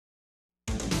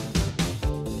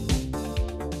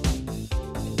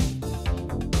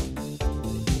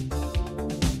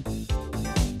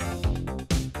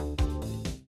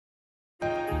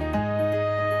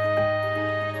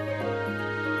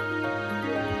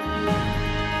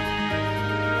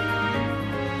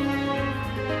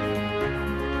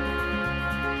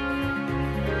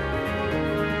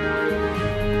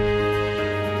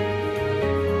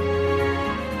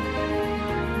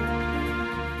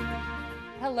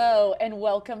Hello and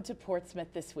welcome to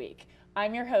Portsmouth This Week.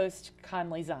 I'm your host,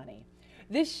 Conley Zani.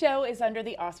 This show is under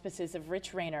the auspices of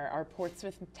Rich Rayner, our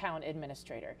Portsmouth Town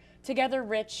Administrator. Together,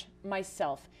 Rich,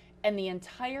 myself, and the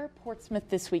entire Portsmouth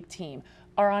This Week team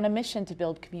are on a mission to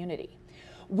build community.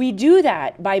 We do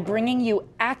that by bringing you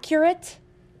accurate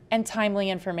and timely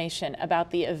information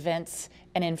about the events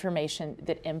and information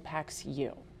that impacts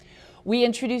you. We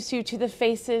introduce you to the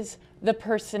faces, the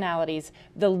personalities,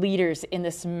 the leaders in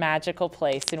this magical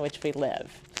place in which we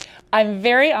live. I'm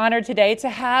very honored today to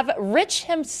have Rich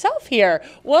himself here.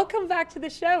 Welcome back to the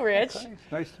show, Rich. Okay.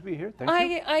 Nice to be here.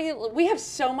 Thank you. We have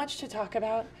so much to talk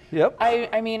about. Yep.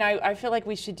 I feel like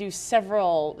we should do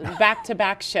several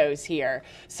back-to-back shows here.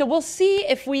 So we'll see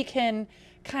if we can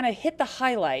kind of hit the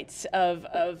highlights of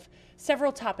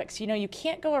several topics. You know, you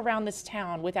can't go around this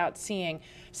town without seeing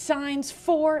signs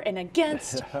for and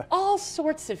against all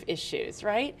sorts of issues,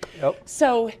 right? Yep.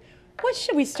 So what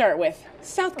should we start with?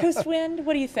 South Coast wind?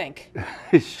 What do you think?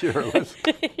 Sure.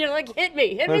 You're like, hit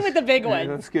me with the big one.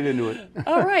 Let's get into it.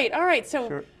 All right. So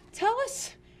sure. tell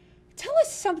us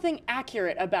something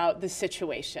accurate about the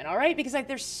situation, all right? Because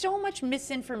there's so much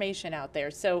misinformation out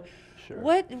there. So Sure.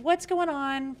 what's going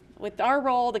on with our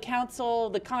role, the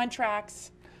council, the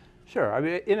contracts? Sure. I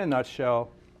mean, in a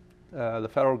nutshell, the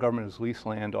federal government has leased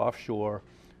land offshore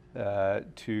so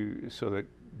that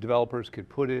developers could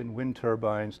put in wind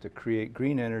turbines to create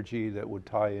green energy that would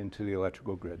tie into the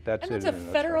electrical grid. That's a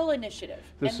federal initiative,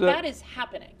 and that is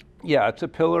happening. Yeah, it's a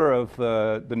pillar of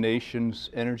the nation's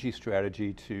energy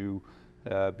strategy to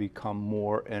become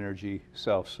more energy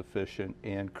self-sufficient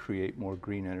and create more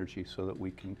green energy so that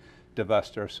we can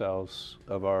divest ourselves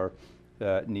of our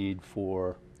need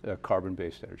for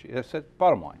carbon-based energy. That's the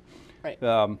bottom line.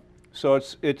 Right. So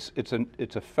it's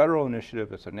a federal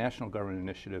initiative. It's a national government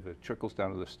initiative. It trickles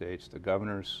down to the states. The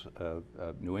governors of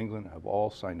New England have all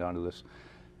signed on to this.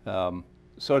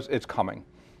 So it's coming.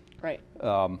 Right.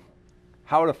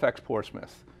 How it affects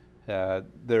Portsmouth.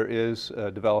 There is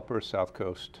a developer, South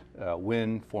Coast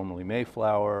Wind, formerly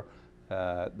Mayflower,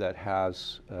 that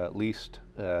has leased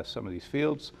some of these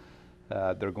fields.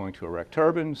 They're going to erect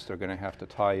turbines. They're going to have to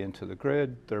tie into the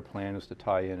grid. Their plan is to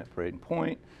tie in at Braden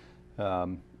Point.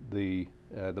 The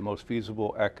most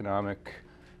feasible, economic,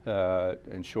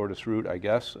 and shortest route, I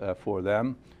guess, for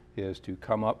them is to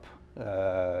come up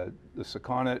the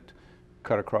Saconnet,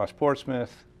 cut across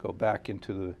Portsmouth, go back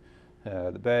into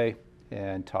the bay,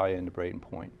 and tie into Braden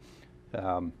Point.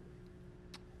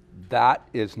 That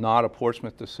is not a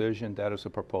Portsmouth decision. That is a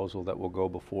proposal that will go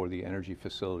before the Energy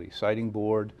Facility Siting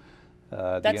Board.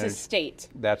 That's a state.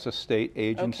 That's a state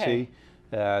agency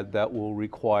that will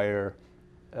require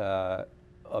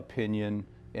opinion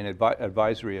and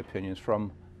advisory opinions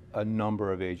from a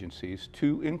number of agencies,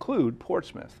 to include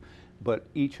Portsmouth. But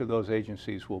each of those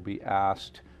agencies will be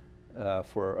asked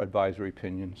for advisory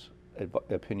opinions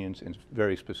in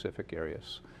very specific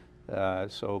areas.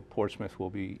 So Portsmouth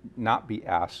will not be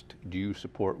asked, do you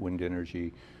support wind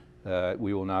energy?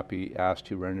 We will not be asked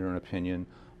to render an opinion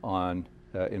on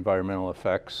environmental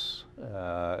effects,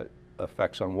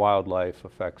 effects on wildlife,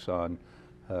 effects on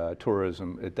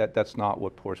tourism. That's not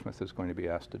what Portsmouth is going to be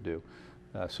asked to do.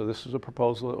 So this is a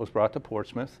proposal that was brought to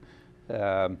Portsmouth.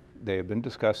 They have been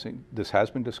discussing, this has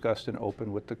been discussed in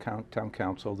open with the town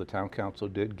council. The town council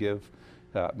did give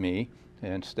me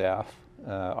and staff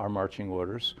our marching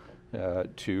orders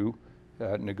to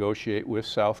negotiate with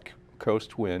South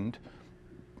Coast Wind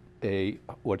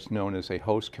what's known as a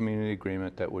host community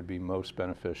agreement that would be most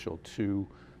beneficial to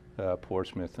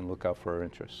Portsmouth and look out for our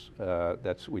interests.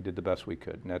 We did the best we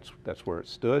could, and that's where it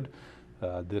stood.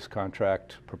 This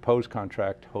proposed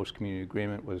contract, host community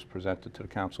agreement, was presented to the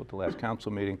council at the last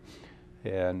council meeting,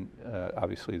 and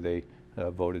obviously they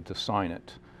voted to sign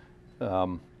it.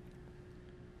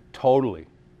 Totally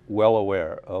well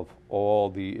aware of all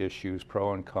the issues,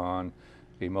 pro and con,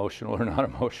 emotional or not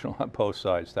emotional on both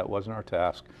sides. That wasn't our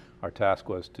task. Our task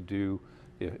was to do,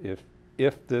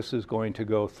 if this is going to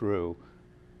go through,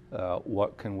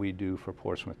 what can we do for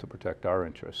Portsmouth to protect our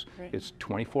interests? Right. It's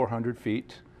 2,400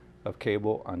 feet of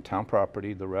cable on town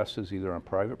property. The rest is either on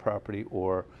private property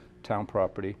or town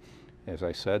property. As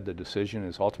I said, the decision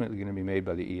is ultimately going to be made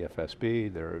by the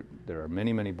EFSB. There are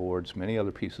many, many boards, many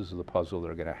other pieces of the puzzle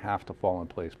that are going to have to fall in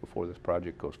place before this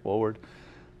project goes forward.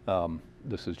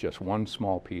 This is just one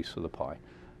small piece of the pie.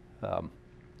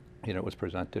 It was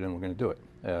presented, and we're going to do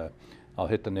it. I'll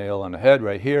hit the nail on the head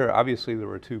right here. Obviously, there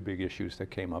were two big issues that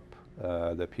came up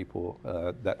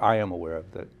that I am aware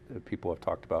of that people have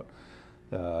talked about.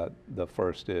 The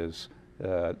first is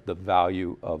the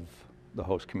value of the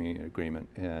host community agreement,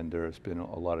 and there's been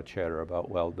a lot of chatter about,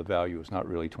 well, the value is not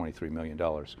really $23 million.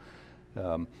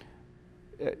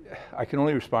 I can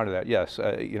only respond to that. Yes,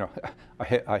 you know,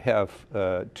 I have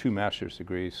 2 master's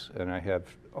degrees, and I have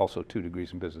also 2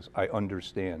 degrees in business. I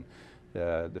understand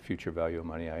the future value of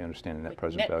money. I understand the net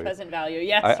present value. Net present value,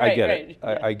 yes, I get right.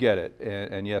 it. I get it,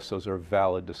 and yes, those are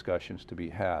valid discussions to be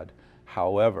had.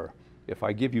 However, if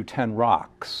I give you 10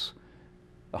 rocks,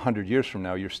 100 years from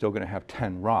now, you're still going to have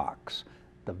 10 rocks.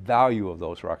 The value of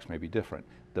those rocks may be different.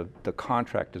 The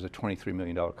contract is a $23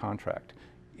 million contract.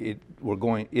 We're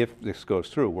going, if this goes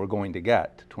through, we're going to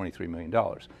get $23 million.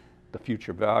 The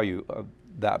future value of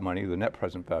that money, the net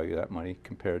present value of that money,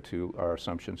 compared to our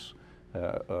assumptions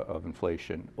of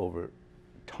inflation over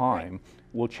time,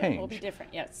 will change. It will be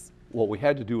different, yes. What we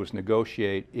had to do was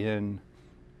negotiate in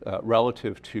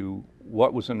relative to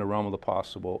what was in the realm of the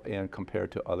possible and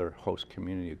compared to other host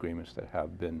community agreements that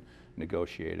have been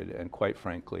negotiated. And quite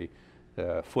frankly,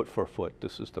 foot for foot,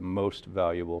 this is the most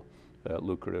valuable,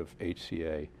 lucrative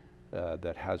HCA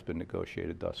that has been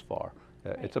negotiated thus far.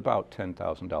 Right. It's about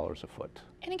 $10,000 a foot.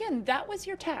 And again, that was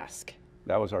your task.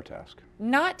 That was our task.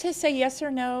 Not to say yes or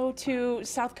no to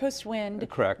South Coast Wind.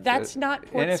 Correct. That's not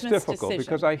Portsmouth's And it's difficult decision.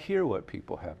 because I hear what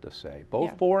people have to say, both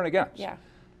Yeah. for and against. Yeah.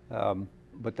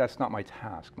 But that's not my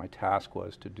task. My task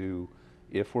was to do,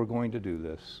 if we're going to do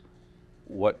this,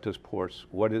 what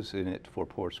is in it for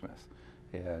Portsmouth?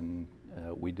 And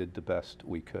we did the best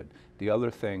we could. The other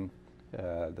thing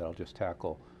that I'll just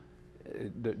tackle,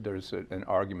 there's an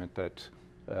argument that,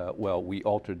 well, we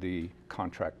altered the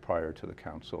contract prior to the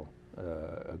council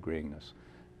agreeing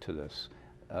to this.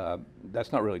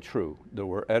 That's not really true. There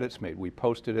were edits made. We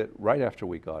posted it right after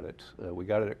we got it. We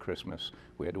got it at Christmas.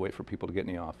 We had to wait for people to get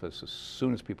in the office. As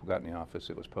soon as people got in the office,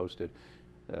 it was posted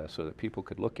so that people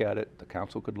could look at it, the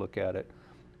council could look at it.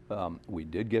 We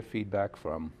did get feedback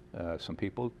from some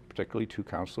people, particularly 2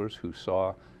 councilors, who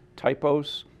saw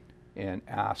typos and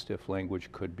asked if language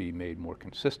could be made more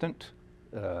consistent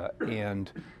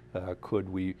and could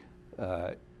we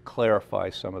clarify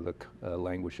some of the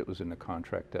language that was in the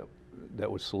contract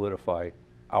that would solidify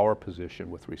our position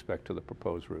with respect to the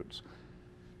proposed routes.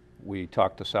 We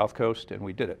talked to South Coast and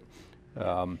we did it.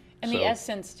 And the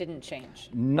essence didn't change?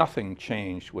 Nothing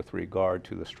changed with regard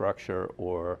to the structure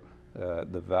or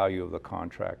the value of the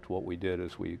contract. What we did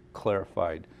is we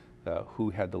clarified who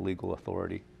had the legal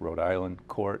authority, Rhode Island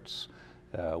courts.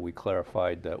 We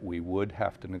clarified that we would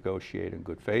have to negotiate in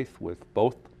good faith with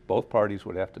both parties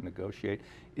would have to negotiate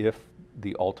if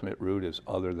the ultimate route is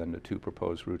other than the 2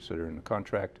 proposed routes that are in the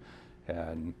contract.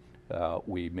 And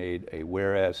we made a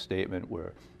whereas statement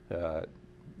where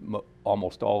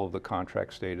almost all of the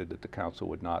contract stated that the council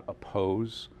would not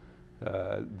oppose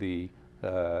the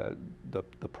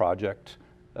project.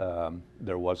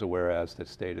 There was a whereas that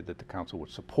stated that the council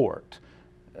would support.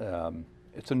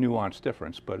 It's a nuanced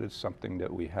difference, but it's something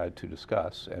that we had to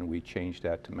discuss, and we changed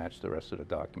that to match the rest of the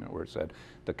document where it said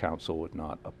the council would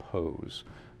not oppose.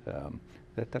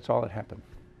 That's all that happened,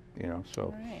 you know.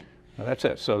 So right. That's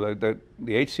it. So the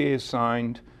HCA is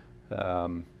signed.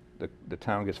 The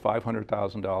town gets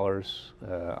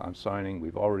 $500,000 on signing.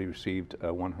 We've already received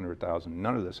 $100,000.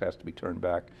 None of this has to be turned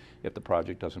back if the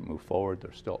project doesn't move forward.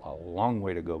 There's still a long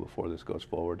way to go before this goes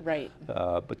forward. Right.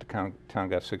 But the town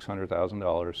got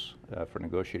 $600,000 for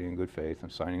negotiating in good faith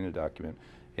and signing the document,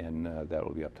 and that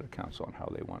will be up to the council on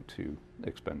how they want to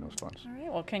expend those funds. All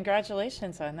right, well,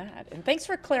 congratulations on that. And thanks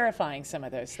for clarifying some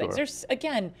of those things. Sure. There's,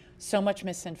 again, so much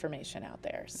misinformation out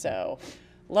there. So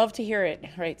love to hear it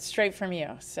right straight from you.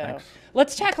 So Thanks.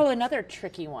 Let's tackle another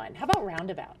tricky one. How about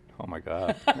roundabout? Oh my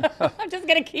God. I'm just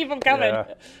going to keep them coming.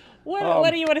 Yeah.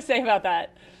 What do you want to say about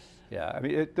that? Yeah, I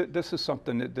mean, this is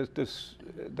something that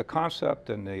the concept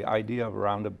and the idea of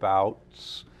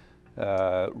roundabouts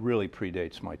really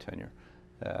predates my tenure.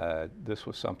 This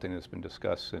was something that's been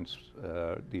discussed since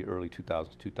the early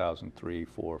 2000s, 2003,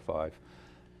 4, 5,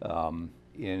 and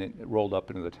it rolled up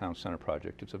into the town center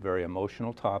project. It's a very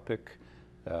emotional topic.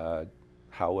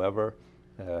 However,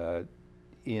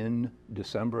 in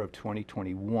December of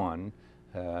 2021,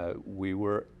 we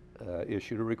were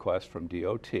issued a request from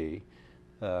DOT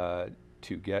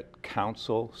to get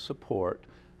council support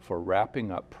for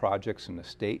wrapping up projects in the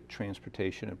State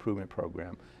Transportation Improvement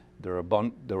Program. There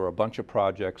were a bunch of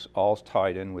projects all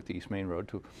tied in with East Main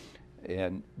Road,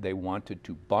 and they wanted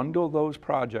to bundle those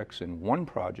projects in one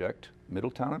project,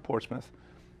 Middletown and Portsmouth,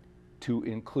 to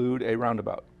include a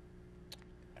roundabout.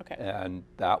 Okay. And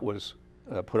that was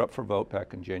put up for vote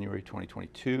back in January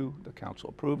 2022. The council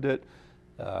approved it.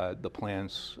 The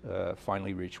plans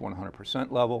finally reached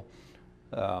 100% level.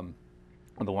 On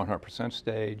the 100%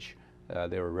 stage,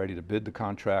 they were ready to bid the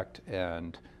contract,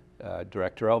 and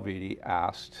Director Alviti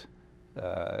asked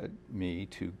me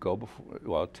to go before,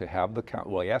 well, to have the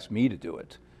council, well, he asked me to do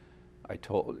it. I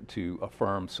told to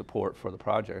affirm support for the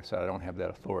project. I said I don't have that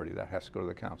authority. That has to go to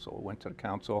the council. It went to the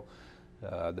council.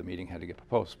 The meeting had to get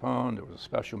postponed. There was a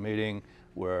special meeting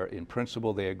where, in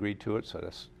principle, they agreed to it. So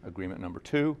that's agreement number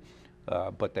 2.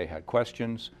 But they had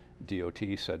questions. DOT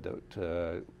said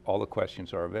that all the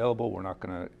questions are available. We're not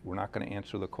going to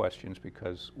answer the questions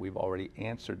because we've already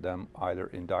answered them either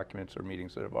in documents or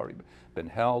meetings that have already been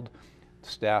held.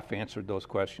 Staff answered those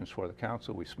questions for the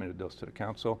council. We submitted those to the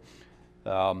council.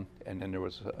 And then there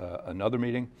was another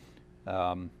meeting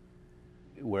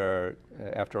where,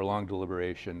 after a long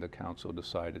deliberation, the council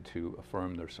decided to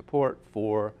affirm their support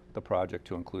for the project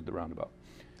to include the roundabout.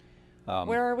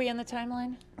 Where are we in the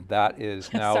timeline? That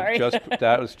is now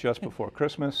that was just before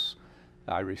Christmas.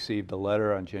 I received a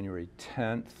letter on January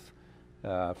 10th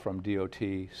from DOT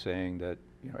saying that,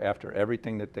 after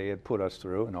everything that they had put us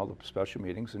through and all the special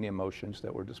meetings and the emotions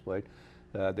that were displayed,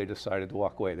 they decided to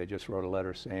walk away. They just wrote a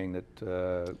letter saying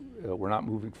that we're not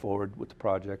moving forward with the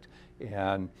project,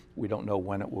 and we don't know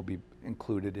when it will be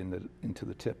included into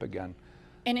the TIP again.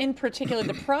 And in particular,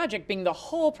 the project being the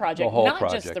whole project,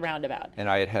 not just the roundabout. And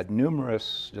I had had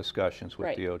numerous discussions with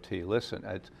Right. DOT. Listen,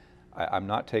 I'm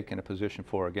not taking a position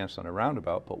for or against on a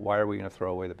roundabout, but why are we going to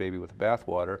throw away the baby with the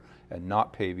bathwater and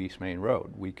not pave East Main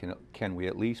Road? Can we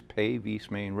at least pave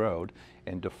East Main Road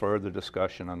and defer the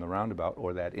discussion on the roundabout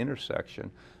or that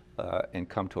intersection and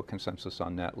come to a consensus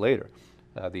on that later?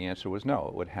 The answer was no.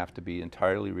 It would have to be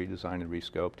entirely redesigned and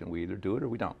rescoped, and we either do it or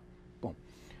we don't. Boom.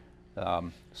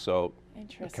 So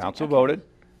the council voted.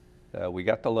 We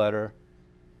got the letter.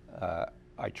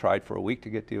 I tried for a week to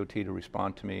get DOT to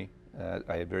respond to me.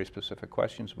 I had very specific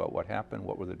questions about what happened,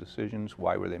 what were the decisions,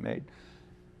 why were they made.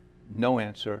 No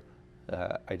answer.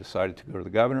 I decided to go to the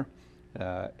governor,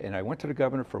 and I went to the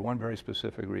governor for one very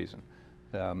specific reason.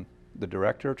 The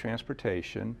Director of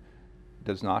Transportation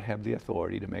does not have the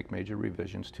authority to make major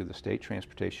revisions to the State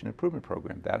Transportation Improvement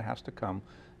Program. That has to come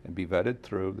and be vetted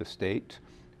through the State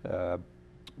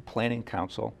Planning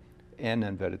Council and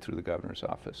then vetted through the governor's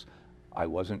office. I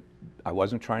wasn't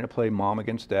trying to play mom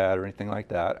against dad or anything like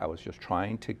that. I was just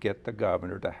trying to get the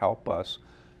governor to help us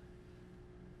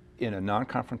in a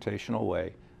non-confrontational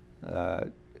way,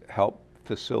 help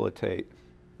facilitate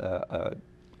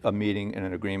a meeting and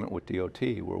an agreement with DOT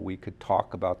where we could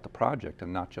talk about the project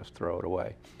and not just throw it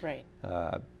away. Right.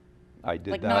 I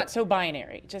did like that. Not so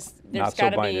binary. Just there's Not so got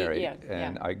to be binary. yeah.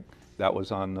 And yeah. that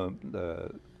was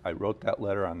on I wrote that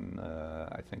letter on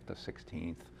I think the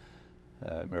 16th.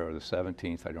 Or the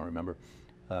 17th, I don't remember.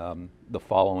 The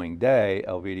following day,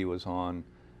 Elvidi was on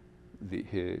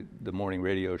the morning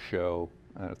radio show,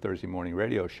 Thursday morning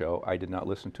radio show. I did not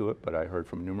listen to it, but I heard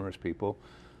from numerous people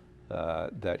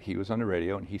that he was on the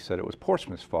radio, and he said it was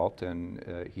Portsmouth's fault,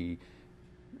 and he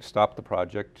stopped the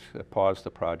project, paused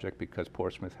the project because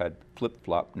Portsmouth had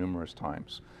flip-flopped numerous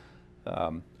times.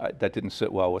 That didn't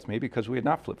sit well with me because we had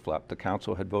not flip-flopped. The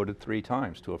council had voted 3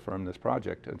 times to affirm this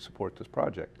project and support this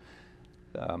project.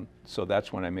 So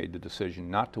that's when I made the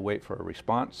decision not to wait for a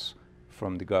response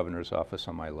from the governor's office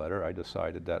on my letter. I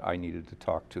decided that I needed to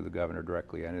talk to the governor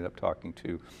directly. I ended up talking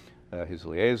to his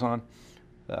liaison,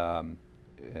 and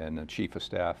the chief of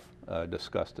staff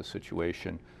discussed the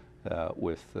situation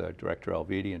with Director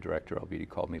Elvidi, and Director Elvidi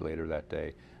called me later that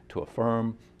day to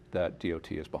affirm that DOT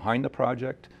is behind the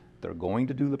project. They're going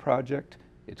to do the project.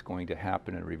 It's going to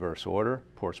happen in reverse order.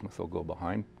 Portsmouth will go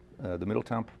behind the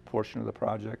Middletown portion of the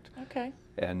project. Okay.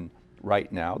 And right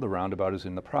now, the roundabout is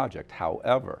in the project.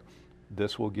 However,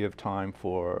 this will give time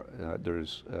for,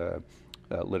 there's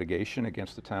litigation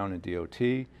against the town and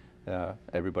DOT.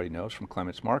 Everybody knows from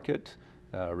Clements Market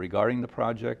regarding the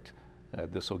project.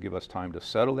 This will give us time to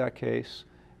settle that case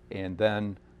and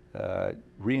then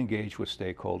re-engage with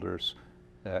stakeholders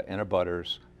and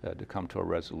abutters to come to a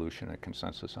resolution and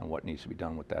consensus on what needs to be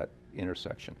done with that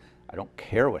intersection. I don't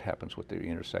care what happens with the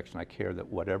intersection. I care that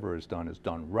whatever is done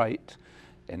right,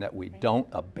 and that we don't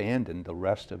abandon the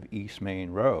rest of East Main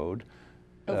Road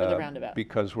over the roundabout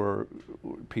because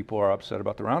people are upset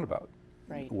about the roundabout.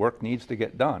 Right. Work needs to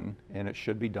get done, and it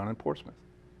should be done in Portsmouth.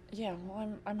 Yeah,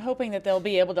 well, I'm hoping that they'll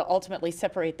be able to ultimately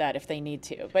separate that if they need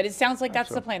to. But it sounds like that's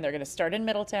the plan. They're going to start in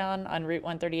Middletown on Route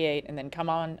 138 and then come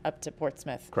on up to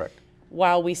Portsmouth. Correct.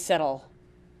 While we settle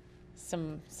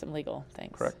some legal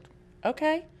things. Correct.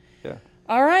 Okay. Yeah.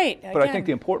 All right. But I think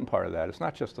the important part of that, it's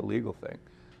not just a legal thing.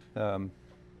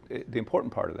 The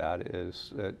important part of that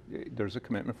is that there's a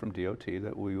commitment from DOT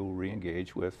that we will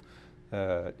re-engage with,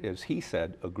 as he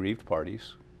said, aggrieved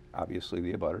parties, obviously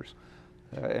the abutters,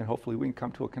 and hopefully we can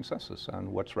come to a consensus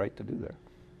on what's right to do there.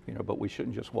 but we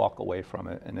shouldn't just walk away from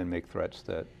it and then make threats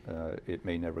that it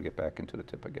may never get back into the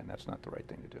tip again. That's not the right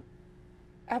thing to do.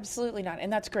 Absolutely not,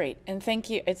 and that's great. And thank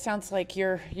you. It sounds like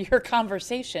your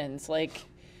conversations, like,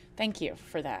 thank you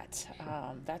for that.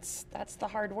 That's the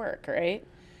hard work, right?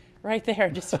 Right there,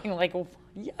 just being like,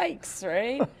 yikes,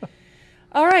 right?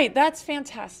 All right, that's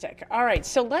fantastic. All right,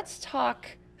 so let's talk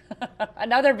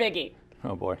another biggie.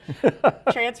 Oh boy.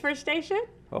 Transfer station?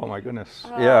 Oh my goodness.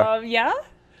 Yeah. Yeah?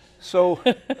 So,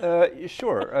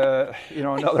 sure.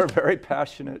 Another very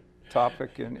passionate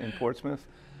topic in Portsmouth.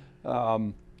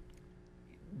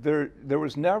 There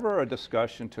was never a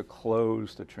discussion to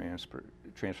close the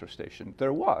transfer station.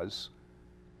 There was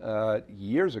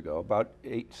years ago, about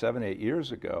 7, 8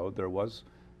 years ago. There was.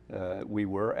 We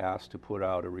were asked to put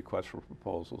out a request for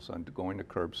proposals on going to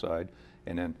curbside,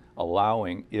 and then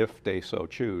allowing, if they so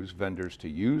choose, vendors to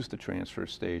use the transfer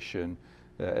station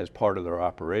as part of their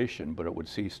operation, but it would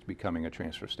cease becoming a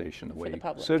transfer station the way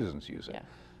citizens use it.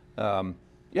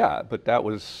 Yeah. But that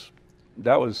was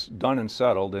done and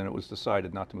settled, and it was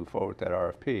decided not to move forward with that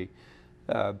RFP.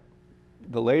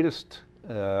 The latest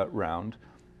round,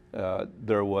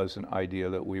 there was an idea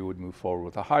that we would move forward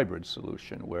with a hybrid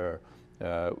solution where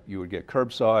you would get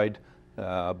curbside,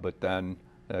 but then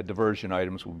diversion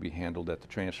items would be handled at the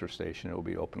transfer station. It would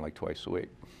be open like twice a week.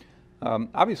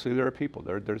 Obviously, there are people.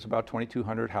 There's about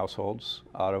 2,200 households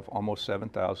out of almost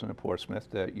 7,000 in Portsmouth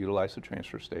that utilize the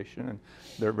transfer station, and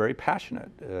they're very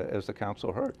passionate, as the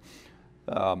council heard.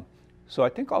 So I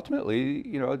think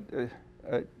ultimately,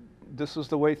 this is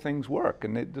the way things work,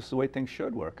 and this is the way things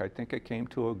should work. I think it came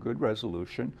to a good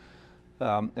resolution,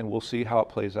 and we'll see how it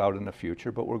plays out in the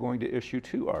future, but we're going to issue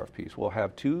 2 RFPs. We'll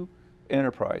have 2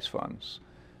 enterprise funds.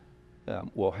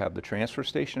 We'll have the transfer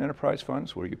station enterprise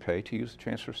funds, where you pay to use the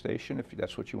transfer station if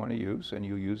that's what you want to use, and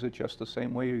you use it just the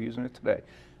same way you're using it today.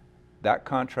 That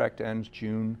contract ends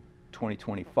June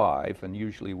 2025, and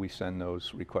usually we send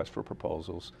those requests for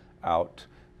proposals out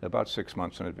about 6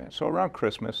 months in advance. So around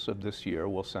Christmas of this year,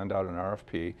 we'll send out an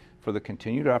RFP for the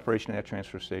continued operation of that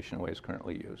transfer station the way it's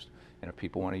currently used. And if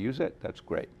people want to use it, that's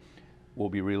great. We'll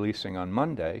be releasing on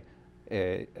Monday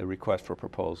a request for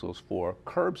proposals for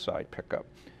curbside pickup.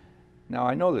 Now,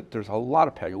 I know that there's a lot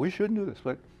of passion. We shouldn't do this,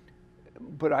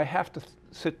 but I have to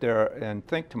sit there and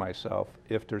think to myself,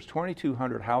 if there's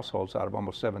 2,200 households out of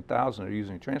almost 7,000 that are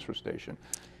using a transfer station,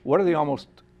 what are the almost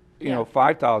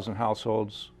 5,000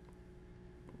 households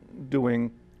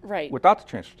doing without the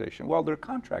transfer station? Well, they're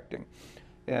contracting.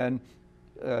 And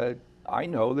I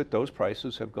know that those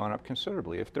prices have gone up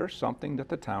considerably. If there's something that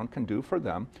the town can do for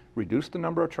them, reduce the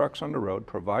number of trucks on the road,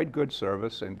 provide good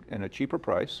service and a cheaper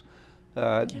price,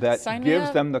 that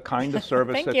gives them the kind of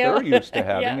service that they're used to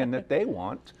having and that they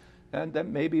want, and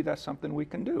then maybe that's something we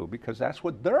can do, because that's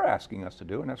what they're asking us to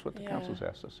do, and that's what the council's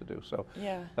asked us to do. So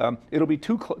it'll be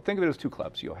think of it as 2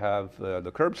 clubs. You'll have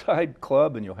the curbside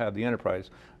club, and you'll have the enterprise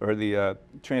or the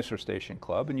transfer station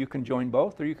club, and you can join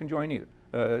both, or you can join either.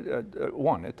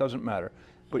 One, it doesn't matter.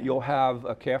 But you'll have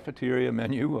a cafeteria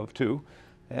menu of 2,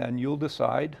 and you'll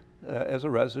decide as a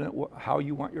resident how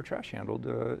you want your trash handled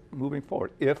moving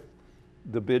forward, if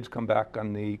the bids come back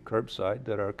on the curbside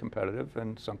that are competitive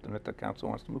and something that the council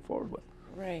wants to move forward with.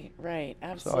 Right,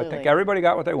 absolutely. So I think everybody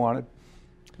got what they wanted.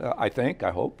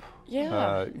 I hope.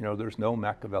 Yeah. There's no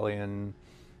Machiavellian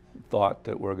thought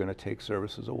that we're going to take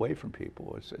services away from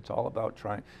people. It's all about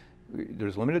trying.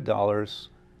 There's limited dollars,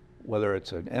 whether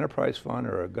it's an enterprise fund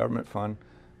or a government fund.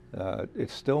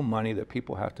 It's still money that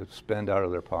people have to spend out of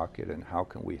their pocket, and how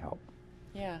can we help?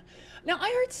 Yeah. Now, I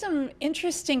heard some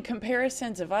interesting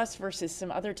comparisons of us versus some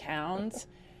other towns.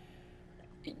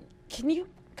 Can you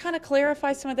kind of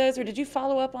clarify some of those, or did you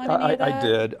follow up on any of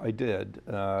that? I did.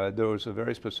 There was a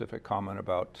very specific comment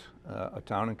about a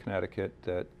town in Connecticut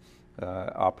that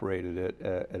operated it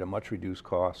at a much reduced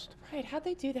cost. Right. How'd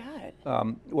they do that?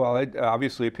 Well,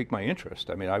 obviously it piqued my interest.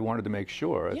 I mean, I wanted to make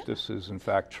sure if this is in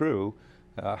fact true,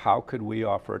 how could we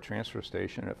offer a transfer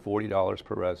station at $40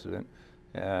 per resident?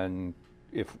 And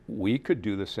if we could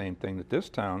do the same thing that this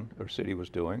town or city was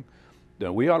doing,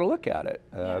 then we ought to look at it,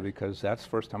 because that's the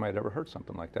first time I'd ever heard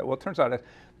something like that. Well, it turns out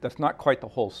that's not quite the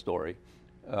whole story.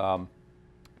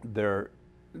 Their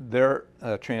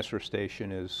transfer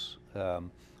station is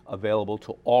available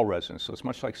to all residents, so it's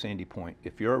much like Sandy Point.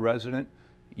 If you're a resident,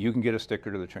 you can get a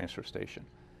sticker to the transfer station.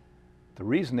 The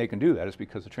reason they can do that is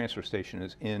because the transfer station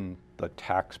is in the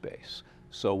tax base.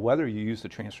 So whether you use the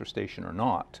transfer station or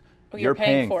not, you're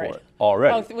paying for it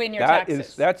already. Oh, in your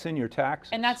taxes. That's in your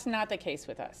taxes. And that's not the case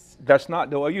with us. That's not,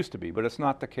 well, it used to be, but it's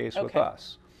not the case with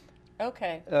us.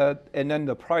 Okay. And then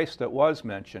the price that was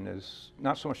mentioned is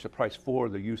not so much the price for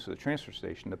the use of the transfer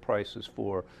station. The price is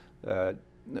for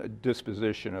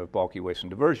disposition of bulky waste and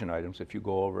diversion items. If you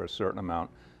go over a certain amount,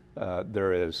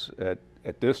 there is at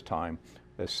this time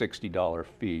a $60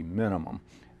 fee minimum,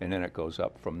 and then it goes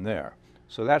up from there.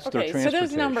 So that's their transportation. So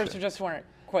those numbers just weren't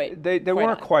quite. They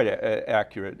weren't quite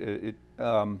accurate.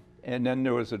 And then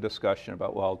there was a discussion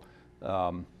about, well,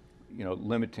 you know,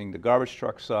 limiting the garbage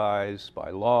truck size by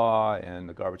law, and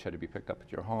the garbage had to be picked up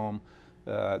at your home.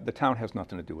 The town has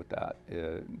nothing to do with that.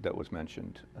 That was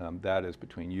mentioned. That is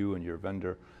between you and your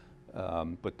vendor.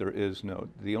 But there is no.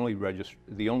 The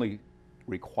only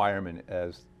requirement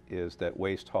is that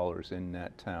waste haulers in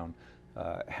that town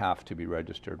have to be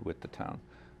registered with the town.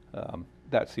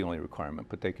 That's the only requirement.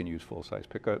 But they can use full-size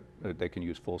pickup. They can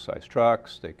use full-size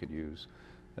trucks. They could use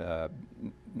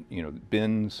you know,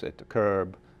 bins at the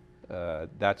curb.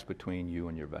 That's between you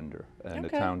and your vendor, and the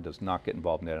town does not get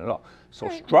involved in that at all. So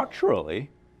structurally,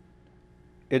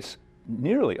 it's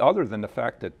nearly, other than the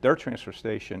fact that their transfer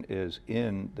station is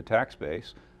in the tax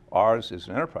base, ours is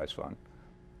an enterprise fund,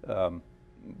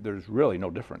 there's really no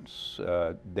difference.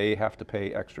 They have to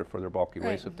pay extra for their bulky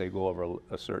waste if they go over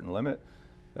a certain limit.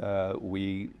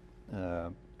 We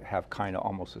have kind of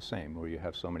almost the same, where you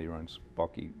have so many runs,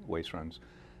 bulky waste runs.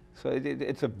 So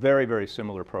it's a very, very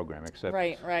similar program, except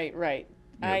Right. You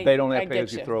know, they don't have pay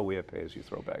as you throw, we have pay as you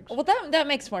throw bags. Well, that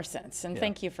makes more sense, and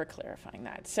thank you for clarifying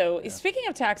that. So speaking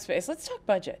of tax base, let's talk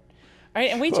budget. All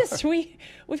right, and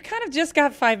we've kind of just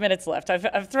got 5 minutes left.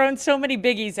 I've thrown so many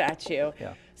biggies at you.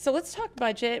 Yeah. So let's talk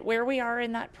budget, where we are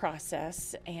in that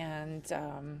process, and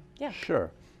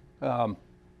Sure.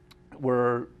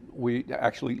 We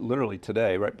actually, literally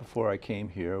today, right before I came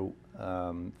here,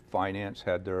 Finance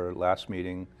had their last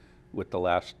meeting with the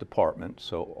last department.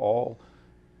 So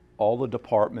all the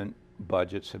department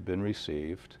budgets have been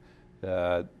received.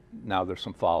 Now there's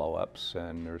some follow-ups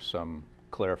and there's some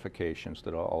clarifications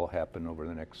that all happen over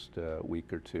the next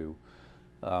week or two.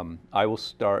 I will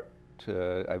start.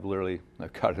 I've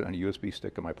got it on a USB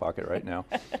stick in my pocket right now.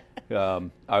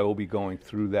 I will be going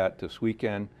through that this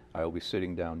weekend. I will be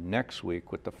sitting down next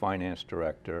week with the finance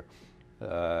director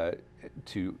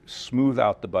to smooth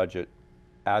out the budget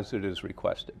as it is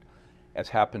requested. As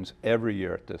happens every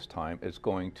year at this time, it's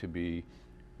going to be,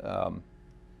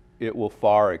 it will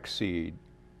far exceed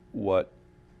what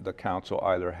the council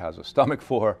either has a stomach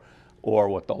for or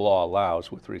what the law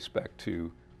allows with respect to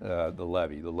the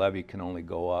levy. The levy can only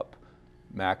go up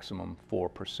maximum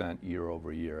 4% year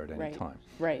over year at any time.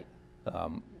 Right.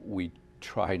 We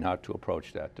try not to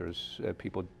approach that. There's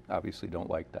people obviously don't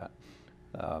like that,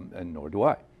 and nor do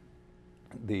I.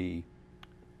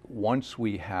 Once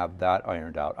we have that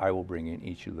ironed out, I will bring in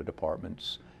each of the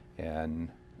departments and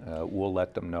we'll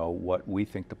let them know what we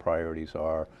think the priorities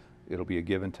are. It'll be a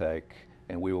give and take,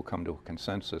 and we will come to a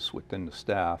consensus within the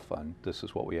staff on this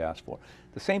is what we asked for.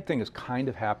 The same thing is kind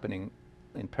of happening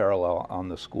in parallel on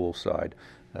the school side.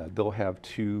 They'll have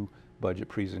 2 budget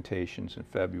presentations in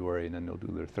February, and then they'll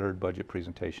do their 3rd budget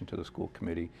presentation to the school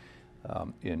committee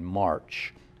in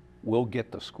March. We'll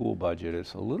get the school budget.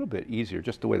 It's a little bit easier,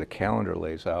 just the way the calendar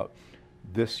lays out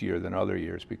this year than other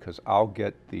years, because I'll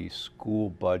get the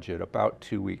school budget about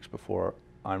 2 weeks before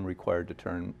I'm required to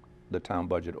turn the town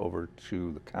budget over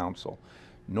to the council.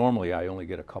 Normally, I only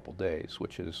get a couple days,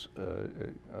 which is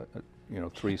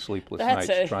 3 sleepless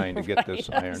nights trying to get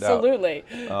this ironed out. Absolutely.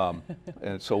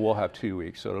 And so we'll have 2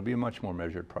 weeks. So it'll be a much more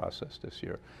measured process this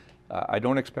year. I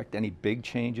don't expect any big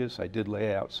changes. I did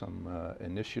lay out some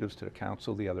initiatives to the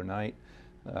council the other night.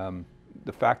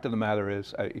 The fact of the matter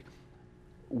is,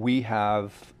 we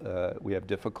have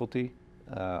difficulty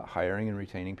hiring and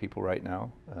retaining people right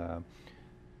now.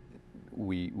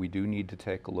 We do need to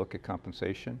take a look at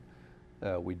compensation.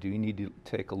 We do need to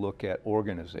take a look at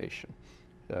organization.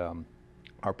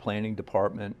 Our planning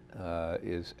department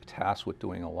is tasked with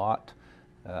doing a lot,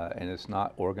 and it's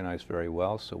not organized very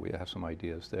well, so we have some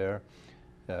ideas there.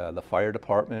 The fire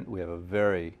department, we have a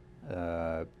very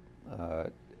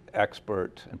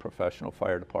expert and professional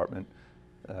fire department,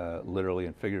 literally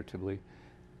and figuratively.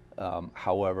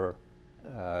 However,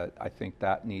 I think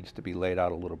that needs to be laid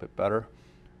out a little bit better.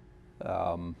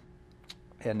 And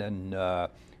then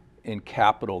in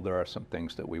capital, there are some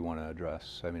things that we want to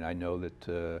address. I mean, I know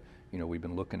that we've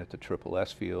been looking at the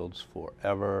SSS fields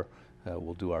forever.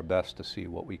 We'll do our best to see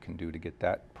what we can do to get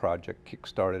that project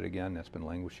kick-started again. That's been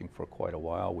languishing for quite a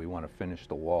while. We want to finish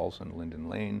the walls in Linden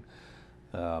Lane.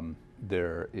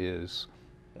 There is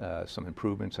some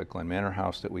improvements at Glen Manor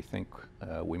House that we think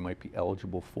we might be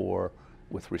eligible for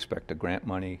with respect to grant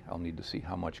money. I'll need to see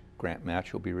how much grant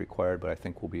match will be required, but I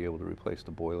think we'll be able to replace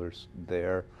the boilers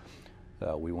there.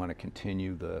 We want to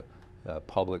continue the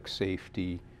public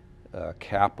safety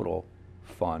capital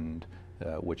fund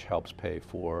which helps pay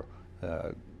for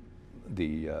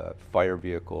the fire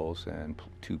vehicles and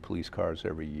 2 police cars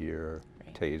every year,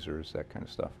 Right. tasers, that kind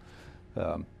of stuff.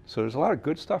 So there's a lot of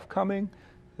good stuff coming,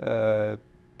 but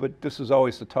this is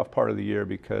always the tough part of the year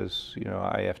because, you know,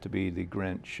 I have to be the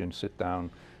Grinch and sit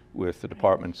down with the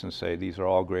departments and say, these are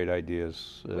all great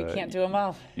ideas. We can't do them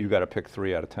all. You got to pick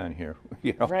 3 out of 10 here.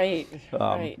 You know? Right,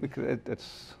 right. Because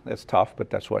it's tough, but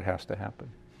that's what has to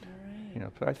happen. All right. You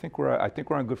know, but I think we're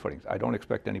on good footing. I don't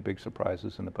expect any big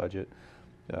surprises in the budget.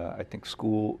 I think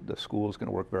the school is going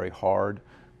to work very hard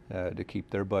to keep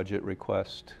their budget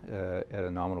request at a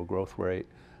nominal growth rate.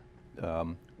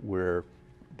 Where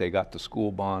they got the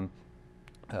school bond,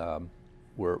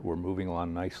 we're moving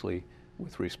along nicely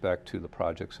with respect to the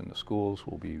projects in the schools.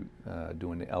 We'll be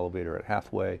doing the elevator at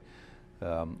Hathaway.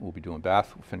 We'll be doing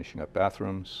finishing up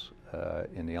bathrooms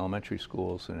in the elementary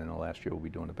schools, and in the last year we'll be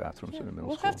doing the bathrooms in the middle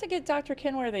We'll school. have to get Dr.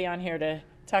 Kenworthy on here to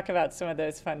talk about some of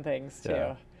those fun things too.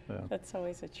 Yeah, yeah. That's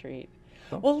always a treat.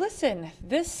 So- Well, listen,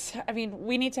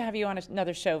 we need to have you on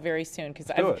another show very soon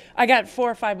because do it. I got 4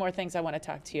 or 5 more things I want to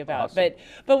talk to you about. Awesome.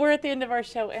 But we're at the end of our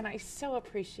show, and I so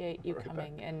appreciate you Right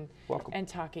coming back. and Welcome.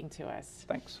 talking to us.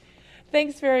 Thanks.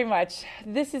 Thanks very much.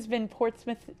 This has been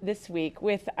Portsmouth This Week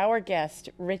with our guest,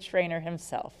 Rich Rayner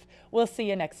himself. We'll see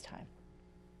you next time.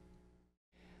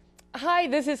 Hi,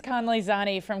 this is Conley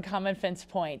Zani from Common Fence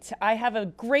Point. I have a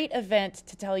great event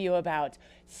to tell you about.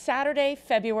 Saturday,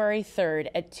 February 3rd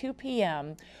at 2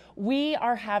 p.m., we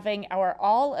are having our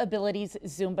All Abilities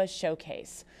Zumba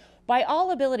Showcase. By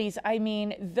all abilities, I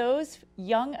mean those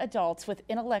young adults with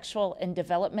intellectual and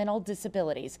developmental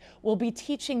disabilities will be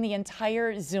teaching the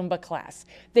entire Zumba class.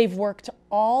 They've worked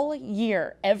all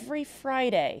year, every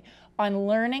Friday, on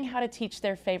learning how to teach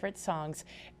their favorite songs.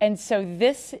 And so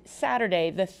this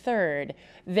Saturday, the 3rd,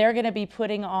 they're going to be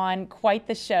putting on quite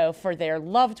the show for their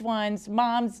loved ones,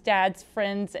 moms, dads,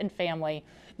 friends, and family.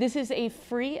 This is a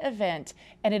free event,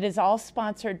 and it is all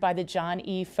sponsored by the John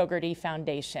E. Fogerty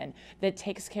Foundation that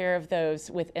takes care of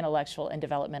those with intellectual and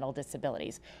developmental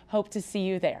disabilities. Hope to see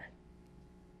you there.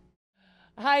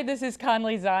 Hi, this is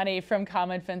Conley Zani from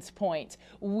Common Fence Point.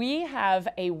 We have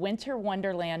a Winter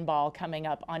Wonderland Ball coming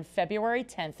up on February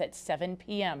 10th at 7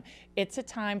 p.m. It's a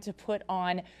time to put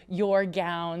on your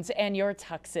gowns and your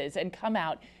tuxes and come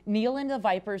out. Neil and the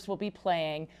Vipers will be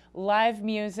playing live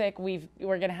music. We're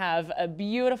going to have a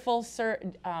beautiful hors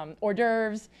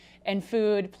d'oeuvres and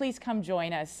food. Please come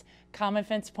join us. Common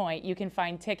Fence Point. You can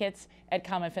find tickets at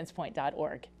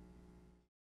commonfencepoint.org.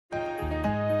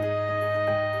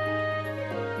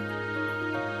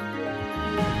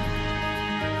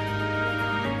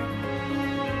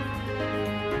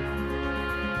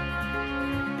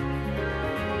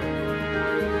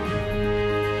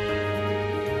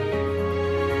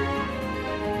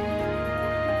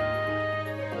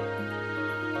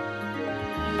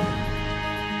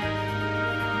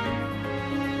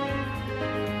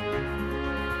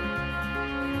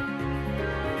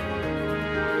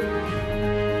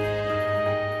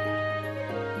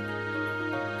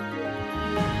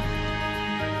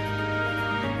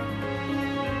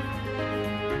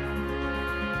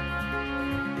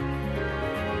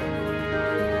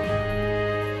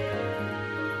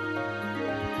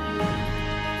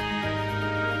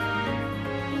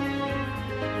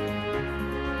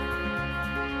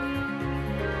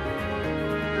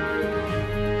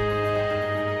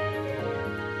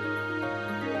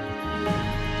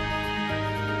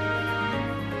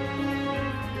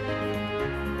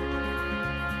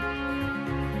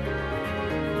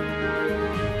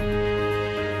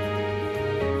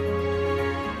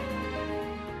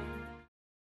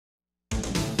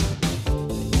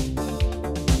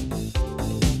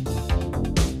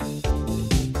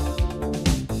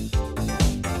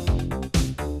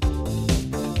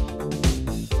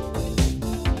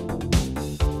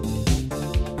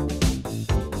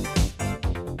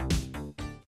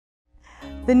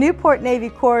 The Newport Navy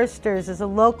Choristers is a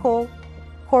local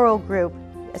choral group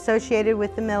associated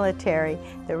with the military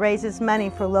that raises money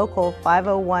for local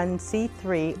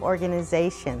 501c3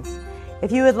 organizations.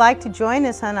 If you would like to join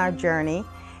us on our journey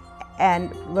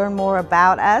and learn more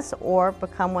about us or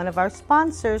become one of our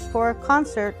sponsors for a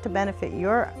concert to benefit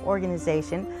your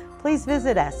organization, please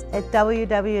visit us at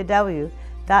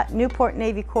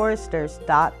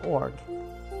www.newportnavychoristers.org.